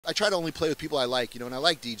I try to only play with people I like, and I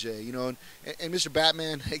like DJ, and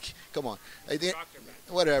MrDrBatman, like, come on.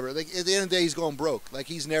 Whatever. Like, at the end of the day, he's going broke. Like,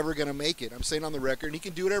 he's never going to make it. I'm saying on the record, and he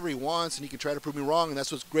can do whatever he wants, and he can try to prove me wrong, and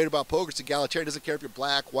that's what's great about poker. It's egalitarian. It doesn't care if you're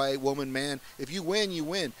black, white, woman, man. If you win, you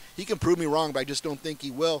win. He can prove me wrong, but I just don't think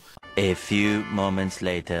he will. A few moments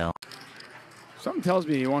later. Something tells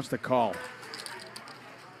me he wants to call.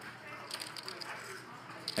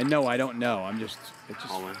 And no, I don't know.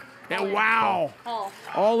 All in. Yeah, wow.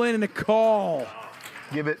 All in and a call.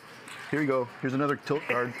 Give it. Here you go. Here's another tilt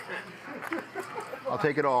card. I'll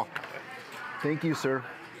take it all. Thank you, sir.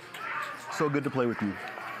 So good to play with you.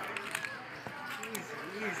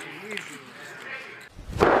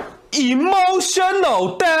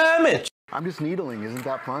 Emotional damage. I'm just needling. Isn't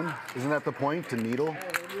that fun? Isn't that the point, to needle?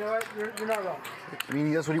 You know what? You're not wrong. I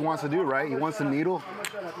mean, that's what he wants to do, right? He wants to needle. I'm gonna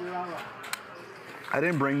shut up. You're not wrong. I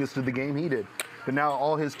didn't bring this to the game, he did. But now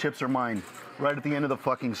all his chips are mine, right at the end of the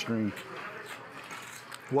fucking screen.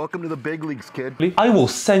 Welcome to the big leagues, kid. I will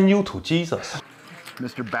send you to Jesus.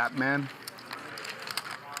 MrDrBatman.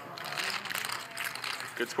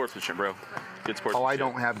 Good sportsmanship, bro. Good sportsmanship. Oh, I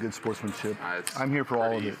don't have good sportsmanship. I'm here for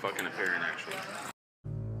all of it. Fucking apparent, actually.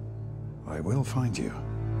 I will find you,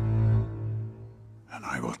 and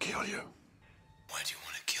I will kill you. Why do you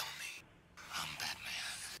want to kill me? I'm Batman.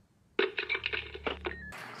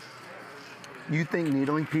 You think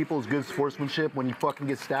needling people is good sportsmanship when you fucking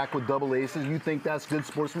get stacked with double aces? You think that's good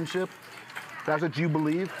sportsmanship? That's what you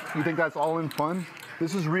believe? You think that's all in fun?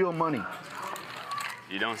 This is real money.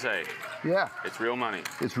 You don't say. Yeah. It's real money.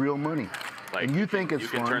 It's real money. Like, and you think it's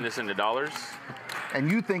fun. You can turn this into dollars? And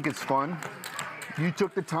you think it's fun. You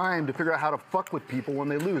took the time to figure out how to fuck with people when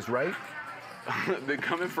they lose, right? They're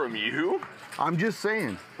coming from you? I'm just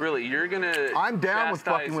saying. Really, you're gonna I'm down with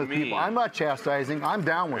fucking with me. people. I'm not chastising. I'm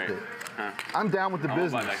down with it. Huh. I'm down with the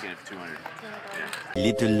business. I'll buy back in for 200. Yeah.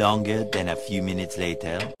 Little longer than a few minutes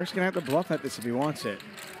later. Eric's going to have to bluff at this if he wants it.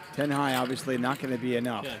 10 high, obviously, not going to be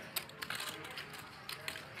enough. Yeah.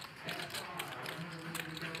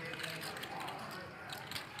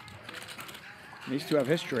 These two have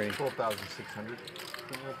history. 12,600.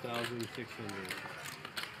 12,600.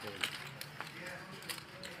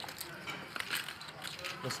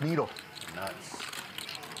 Let's needle. Nuts.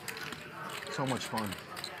 So much fun.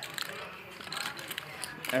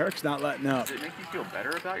 Eric's not letting up. Does it make you feel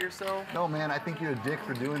better about yourself? No, man, I think you're a dick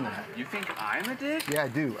for doing that. You think I'm a dick? Yeah, I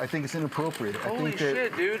do. I think it's inappropriate. Holy I think that,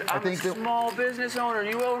 shit, dude. I'm a small business owner.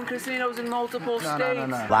 You own casinos in multiple states.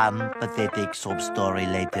 No. One pathetic sob story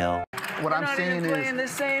later. What I'm saying is, playing the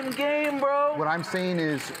same game, bro. what I'm saying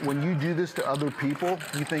is, when you do this to other people,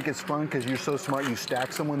 you think it's fun because you're so smart, you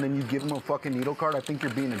stack someone, then you give them a fucking needle card. I think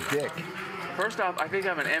you're being a dick. First off, I think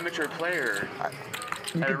I'm an amateur player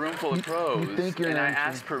at a room full of pros, you think you're and I amateur.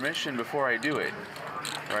 ask permission before I do it,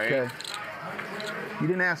 right? Okay. You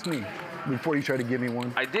didn't ask me before you tried to give me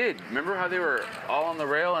one. I did. Remember how they were all on the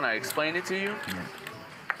rail and I explained it to you? Yeah.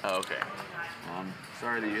 Oh, okay. Well, I'm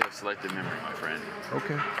sorry that you have selective memory, my friend.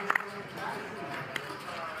 Okay.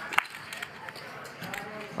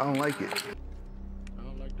 I don't like it. I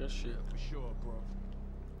don't like that shit. For sure, bro.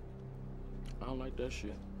 I don't like that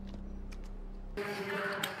shit.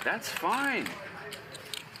 That's fine.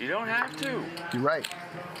 You don't have to. You're right.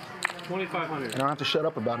 2,500. I don't have to shut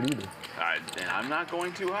up about it either. And I'm not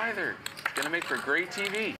going to either. It's gonna make for great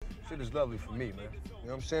TV. Shit is lovely for me, man. You know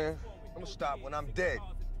what I'm saying? I'm gonna stop when I'm dead.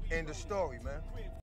 End of story, man.